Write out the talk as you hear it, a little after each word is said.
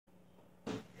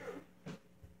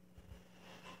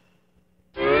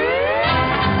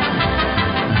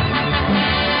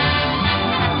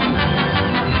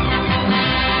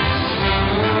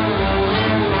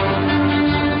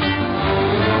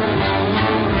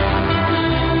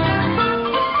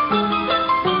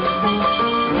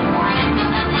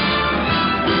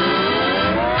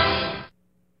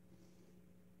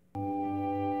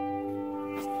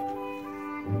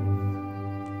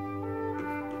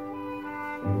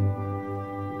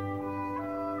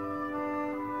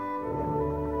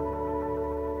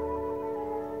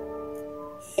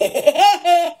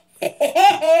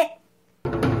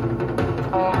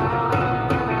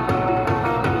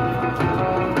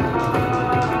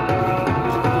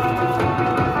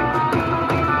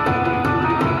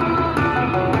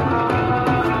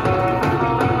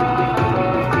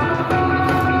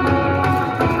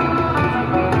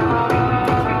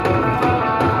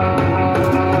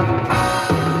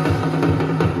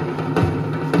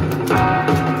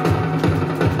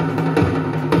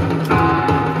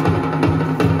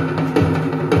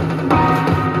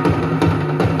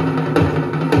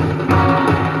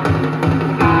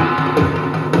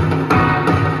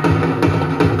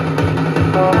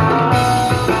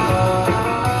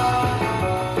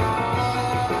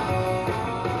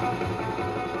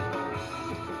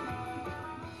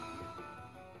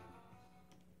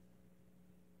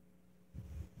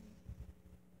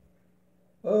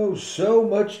Oh, so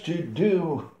much to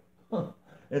do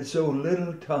and so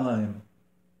little time.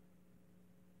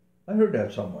 I heard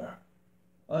that somewhere.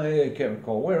 I can't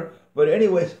recall where. But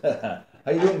anyways, how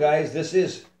you doing, guys? This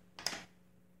is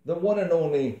the one and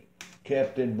only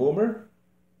Captain Boomer,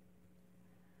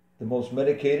 the most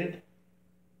medicated,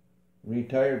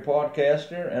 retired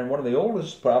podcaster, and one of the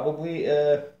oldest probably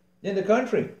in the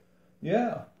country.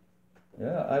 Yeah,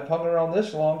 I've hung around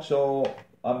this long, so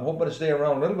I'm hoping to stay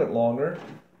around a little bit longer,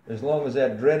 as long as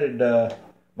that dreaded,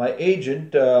 my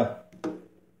agent,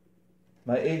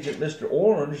 Mr.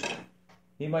 Orange,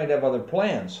 he might have other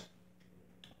plans.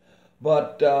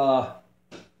 But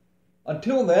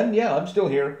until then, yeah, I'm still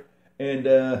here. And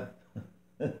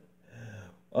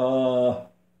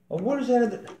what is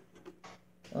that?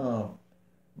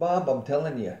 Bob, I'm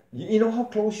telling you, you know how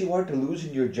close you are to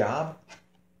losing your job?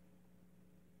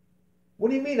 What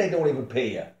do you mean I don't even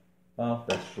pay you? Well,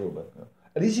 that's true, but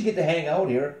at least you get to hang out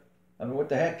here. I mean, what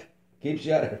the heck? Keeps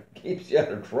you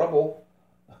out of trouble.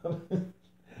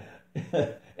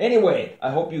 Anyway,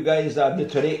 I hope you guys.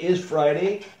 Today is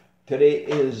Friday. Today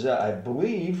is, I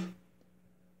believe,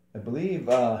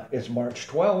 it's March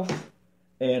 12th,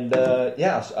 and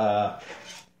yes, I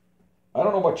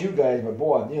don't know about you guys, but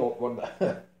boy, you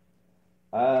know,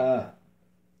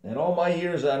 in all my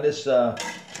years on this.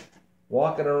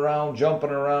 Walking around, jumping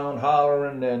around,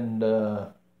 hollering, and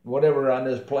whatever on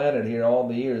this planet here all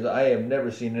the years, I have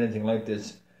never seen anything like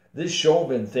this. This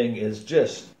Chauvin thing is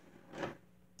just,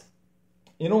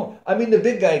 you know, I mean, the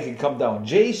big guy could come down.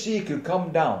 JC could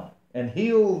come down and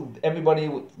heal everybody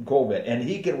with COVID, and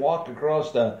he can walk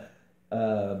across the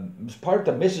part of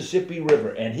the Mississippi River,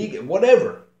 and he can,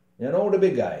 whatever, you know, the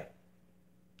big guy.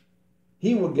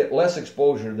 He would get less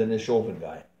exposure than this Chauvin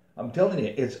guy. I'm telling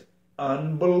you, it's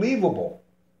unbelievable,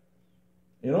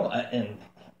 you know, and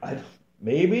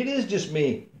maybe it is just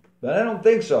me, but I don't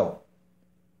think so.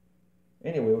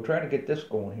 Anyway, we're trying to get this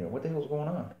going here. What the hell's going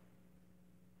on?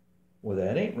 Well,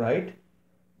 that ain't right.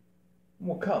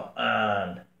 Well, come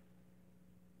on.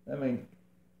 I mean,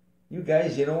 you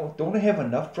guys, you know, don't I have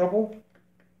enough trouble?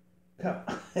 Come.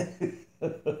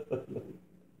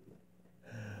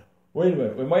 Wait a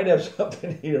minute, we might have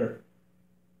something here.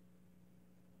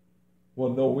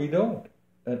 Well, no, we don't.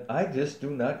 And I just do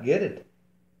not get it.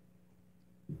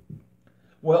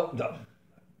 Well,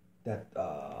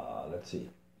 let's see.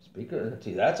 Speaker, let's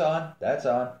see. That's on.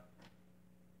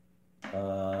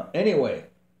 Anyway.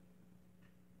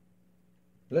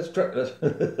 Let's try.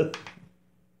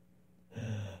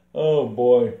 Oh,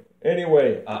 boy.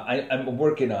 Anyway, I'm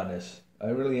working on this. I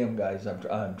really am, guys.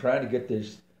 I'm trying to get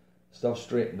this stuff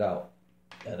straightened out.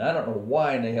 And I don't know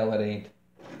why in the hell it ain't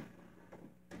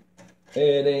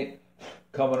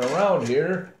coming around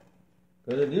here,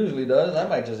 because it usually does. I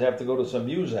might just have to go to some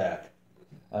Muzak.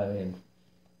 I mean,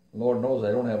 Lord knows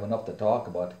I don't have enough to talk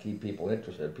about to keep people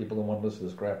interested. People don't want to listen to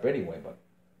this crap anyway,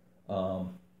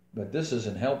 but this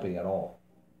isn't helping at all.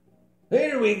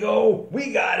 Here we go.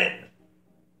 We got it.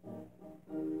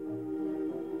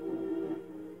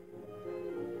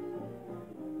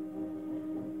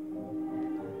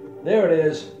 There it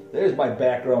is. There's my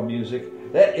background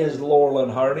music. That is Laurel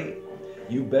and Hardy.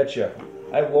 You betcha.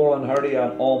 I have Laurel and Hardy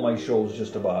on all my shows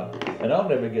just about. And I'll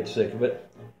never get sick of it.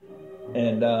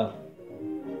 And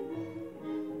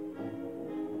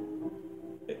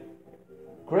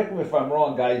correct me if I'm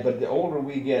wrong, guys, but the older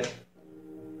we get,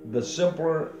 the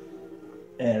simpler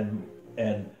and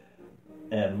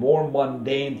more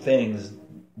mundane things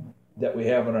that we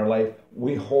have in our life,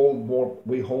 we hold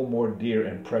more dear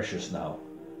and precious now.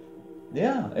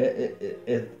 Yeah,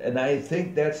 and I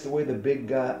think that's the way the big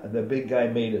guy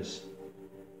made us.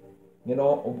 You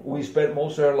know, we spent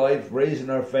most of our life raising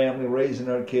our family, raising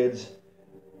our kids,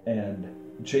 and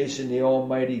chasing the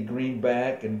almighty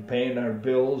greenback and paying our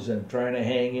bills and trying to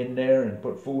hang in there and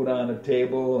put food on the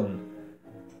table and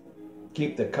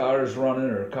keep the cars running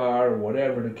or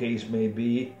whatever the case may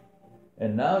be.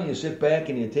 And now you sit back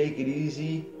and you take it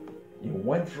easy. You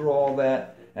went through all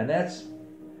that, and that's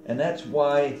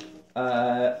why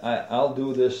I'll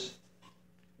do this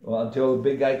until the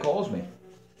big guy calls me.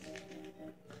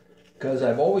 Because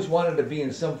I've always wanted to be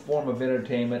in some form of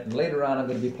entertainment, and later on I'm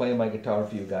going to be playing my guitar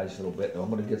for you guys a little bit, and I'm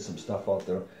going to get some stuff out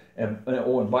there. And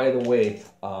by the way,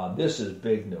 this is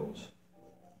big news.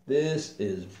 This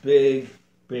is big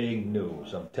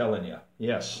news, I'm telling you.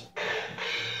 Yes.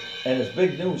 And it's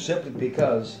big news simply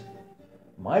because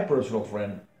my personal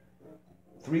friend,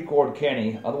 3-Chord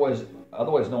Kenny, otherwise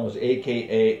known as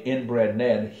AKA Inbred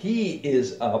Ned, he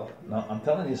is up. Now, I'm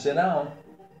telling you, sit down.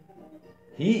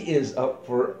 He is up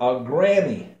for a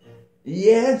Grammy.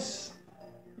 Yes.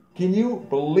 Can you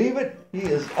believe it? He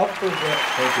is up for a Grammy.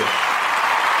 Thank you.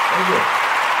 Thank you.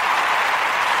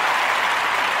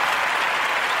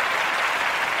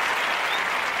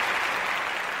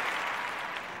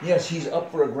 Yes, he's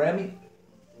up for a Grammy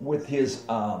with his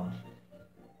 #1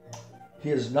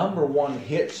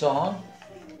 hit song.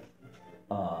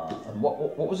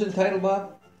 What was it entitled,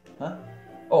 Bob? Huh?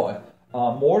 Oh,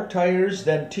 More Tires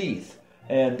Than Teeth.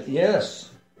 And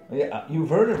yes, yeah, you've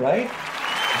heard it, right? Yeah,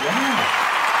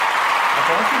 I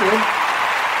thought you did.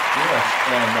 Yes,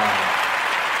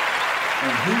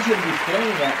 and he's going to be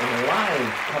playing that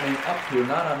live coming up here,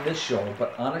 not on this show,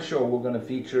 but on a show we're going to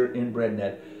feature Inbred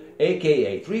Ned,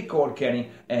 a.k.a. 3-Chord Kenny,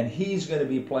 and he's going to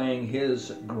be playing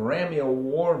his Grammy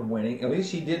Award winning, at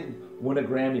least he did win a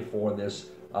Grammy for this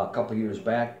a couple years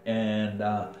back, and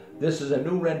this is a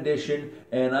new rendition,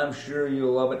 and I'm sure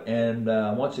you'll love it, and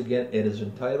once again, it is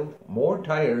entitled More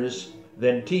Tires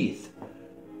Than Teeth.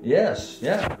 Yes,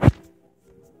 yeah.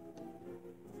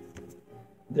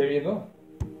 There you go.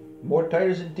 More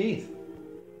tires than teeth.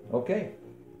 Okay.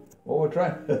 Well, we're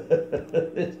trying.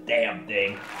 This damn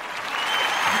thing.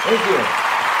 Thank you.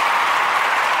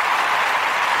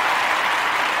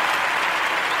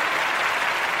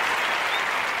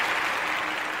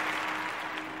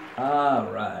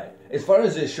 All right. As far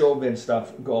as this showbiz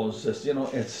stuff goes, just,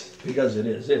 it's because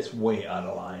it's way out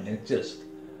of line. It's just,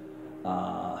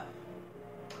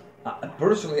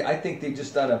 personally, I think they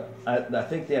just I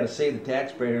think they ought to save the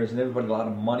taxpayers and everybody a lot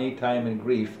of money, time, and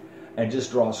grief, and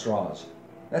just draw straws.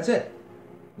 That's it.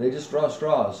 They just draw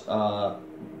straws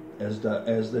as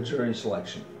the jury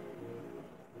selection.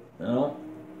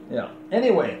 Yeah.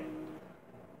 Anyway,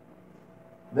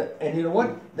 and you know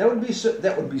what? That would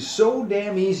be so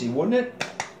damn easy, wouldn't it?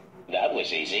 That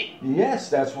was easy. Yes,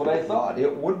 that's what I thought.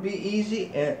 It would be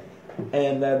easy, and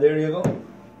there you go.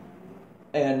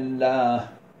 And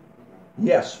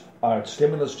yes, our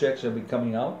stimulus checks will be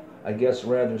coming out, I guess,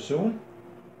 rather soon.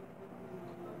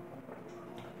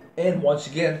 And once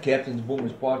again, Captain's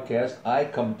Boomers Podcast, I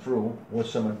come through with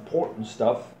some important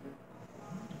stuff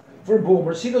for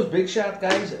boomers. See those big shot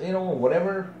guys,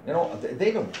 whatever,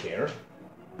 they don't care.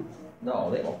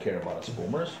 No, they don't care about us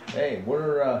boomers. Hey,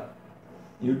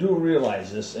 you do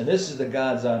realize this, and this is the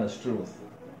God's honest truth.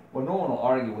 Well, no one will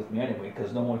argue with me anyway,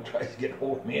 because no one tries to get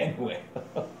hold of me anyway.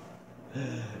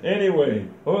 Anyway,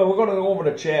 well, we're going to go over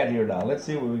the chat here now. Let's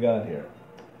see what we got here.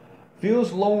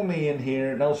 Feels lonely in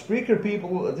here. Now, Spreaker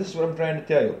people, this is what I'm trying to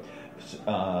tell you.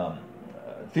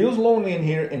 Feels lonely in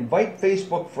here. Invite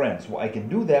Facebook friends. Well, I can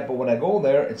do that, but when I go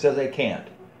there, it says I can't.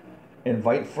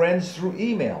 Invite friends through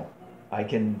email. I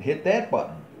can hit that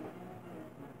button.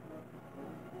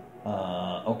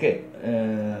 Okay.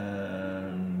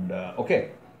 And,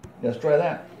 okay. Let's try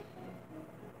that.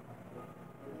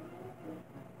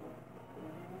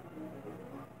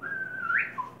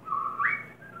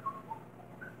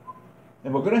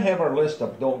 And we're going to have our list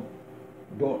up.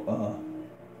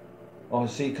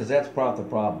 See, because that's part of the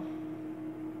problem.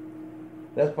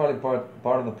 That's probably part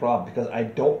of the problem, because I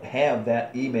don't have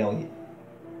that email.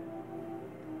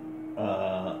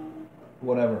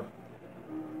 Whatever.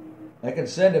 I can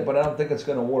send it, but I don't think it's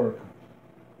going to work.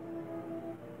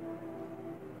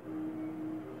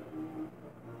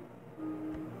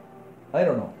 I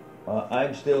don't know.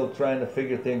 I'm still trying to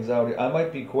figure things out. I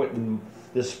might be quitting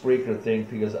this Spreaker thing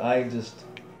because I just...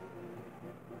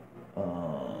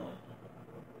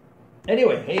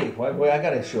 Anyway, hey, I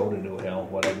got a show to do, hell,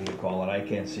 whatever you call it. I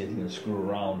can't sit here and screw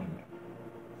around.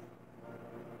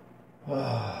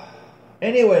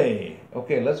 Anyway,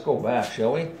 okay, let's go back,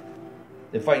 shall we?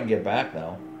 If I can get back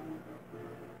now.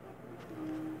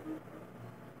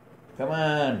 Come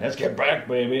on, let's get back,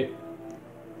 baby.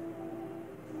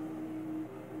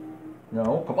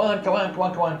 No, come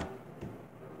on.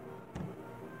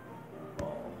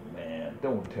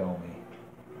 Don't tell me.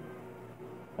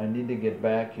 I need to get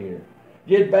back here.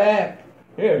 Get back!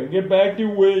 Here, get back to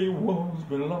where you once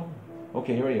belong.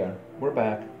 Okay, here we are. We're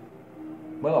back.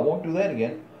 Well, I won't do that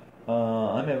again.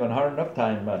 I'm having a hard enough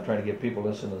time trying to get people to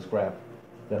listen to this crap.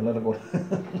 Then let it go.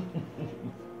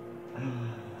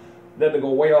 Then to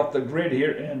go way off the grid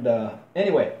here. And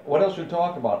anyway, what else we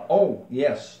talked about? Oh,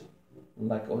 yes.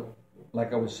 Like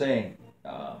I was saying,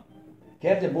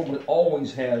 Captain Boomer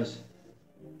always has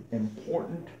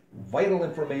important, vital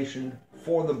information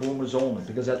for the boomers only,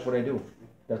 because that's what I do.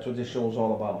 That's what this show is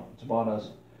all about. It's about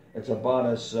us. It's about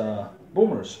us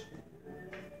boomers.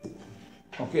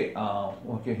 Okay.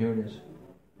 Okay. Here it is.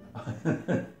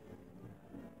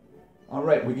 All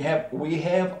right. We have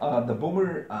the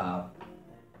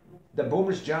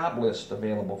boomers job list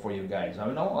available for you guys.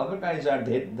 I know other guys are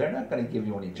dead. They're not going to give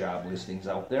you any job listings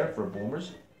out there for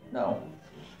boomers. No.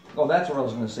 Oh, that's what I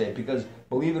was going to say. Because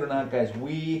believe it or not, guys,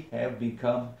 we have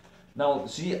become now.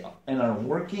 See, in our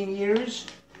working years.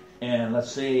 And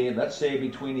let's say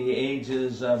between the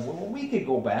ages of, well, we could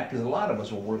go back because a lot of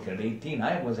us were working at 18.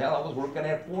 I was working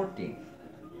at 14.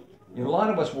 You know, a lot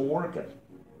of us were working.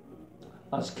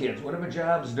 Us kids, whatever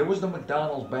jobs. There was no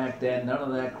McDonald's back then. None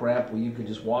of that crap where you could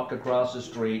just walk across the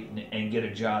street and get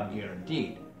a job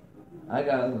guaranteed. I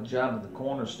got a job at the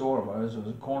corner store. It was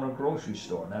a corner grocery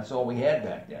store, and that's all we had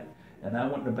back then. And I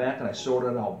went in the back and I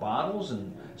sorted out bottles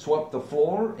and swept the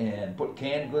floor and put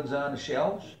canned goods on the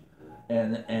shelves.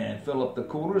 And fill up the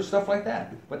cooler, stuff like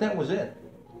that. But that was it.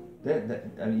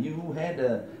 You had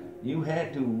to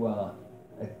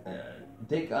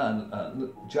take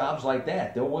on jobs like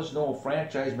that. There was no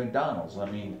franchise McDonald's. I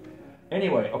mean,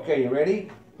 anyway, okay, you ready?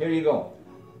 Here you go.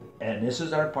 And this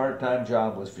is our part-time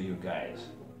job list for you guys.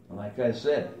 Like I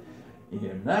said,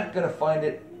 you're not going to find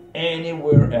it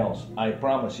anywhere else. I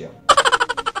promise you.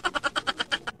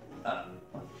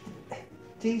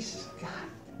 Jesus, God.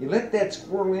 You let that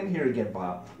squirrel in here again,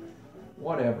 Bob.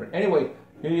 Whatever. Anyway,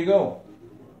 here you go.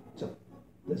 So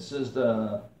this is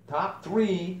the top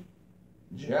 3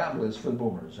 job list for the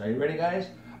boomers. Are you ready,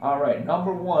 guys? All right.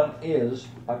 Number 1 is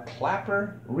a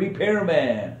clapper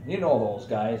repairman. You know those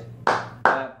guys.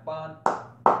 Clap on,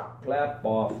 clap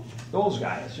off. Those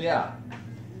guys. Yeah.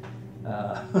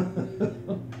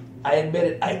 I admit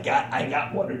it. I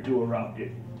got 1 or 2 around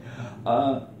here.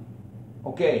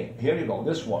 Okay, here you go.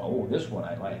 This one. Oh, this one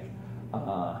I like.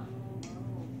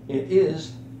 It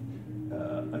is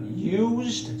a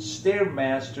used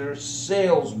Stairmaster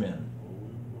salesman.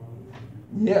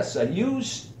 Yes, a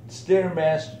used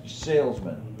Stairmaster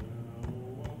salesman.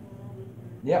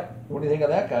 Yep. What do you think of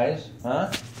that, guys?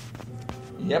 Huh?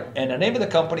 Yep. And the name of the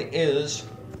company is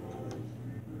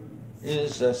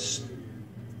a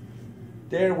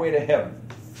Stairway to Heaven.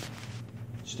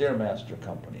 Stairmaster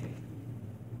company.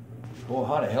 Well,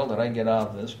 how the hell did I get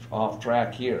off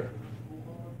track here?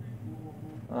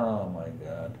 Oh my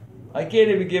God. I can't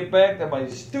even get back to my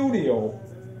studio.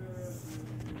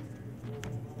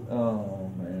 Oh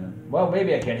man. Well,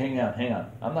 maybe I can. Hang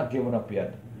on. I'm not giving up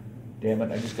yet. Damn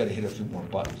it, I just got to hit a few more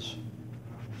buttons.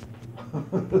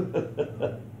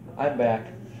 I'm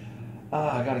back.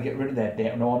 I got to get rid of that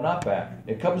damn. No, I'm not back.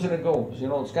 It comes and it goes. You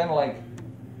know, it's kind of like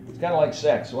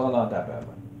sex. Well, not that bad,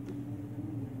 but.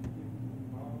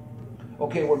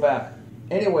 Okay, we're back.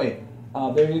 Anyway,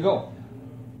 there you go.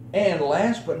 And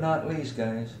last but not least,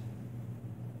 guys,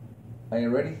 are you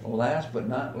ready? Last but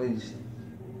not least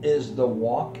is the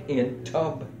walk-in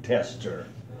tub tester.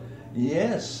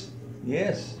 Yes. Yeah,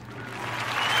 I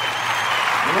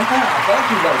thought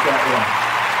you liked that one.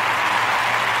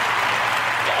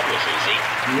 That was easy.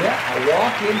 Yeah, a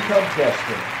walk-in tub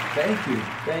tester.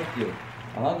 Thank you.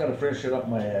 I'm going to finish it up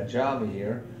my Java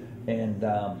here. And,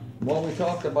 well, we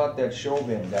talked about that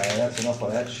Chauvin guy. That's enough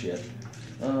of that shit.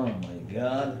 Oh, my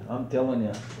God. I'm telling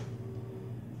you.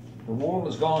 The world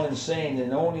has gone insane,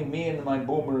 and only me and my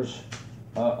boomers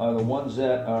are the ones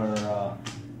that are...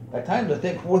 at times I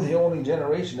think we're the only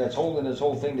generation that's holding this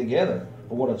whole thing together,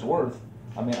 for what it's worth.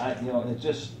 I mean,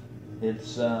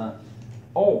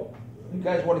 oh, you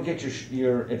guys want to get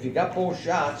your... If you got both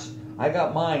shots, I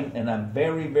got mine, and I'm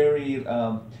very, very...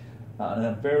 and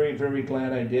I'm very, very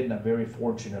glad I did, and I'm very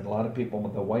fortunate. A lot of people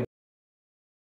with the white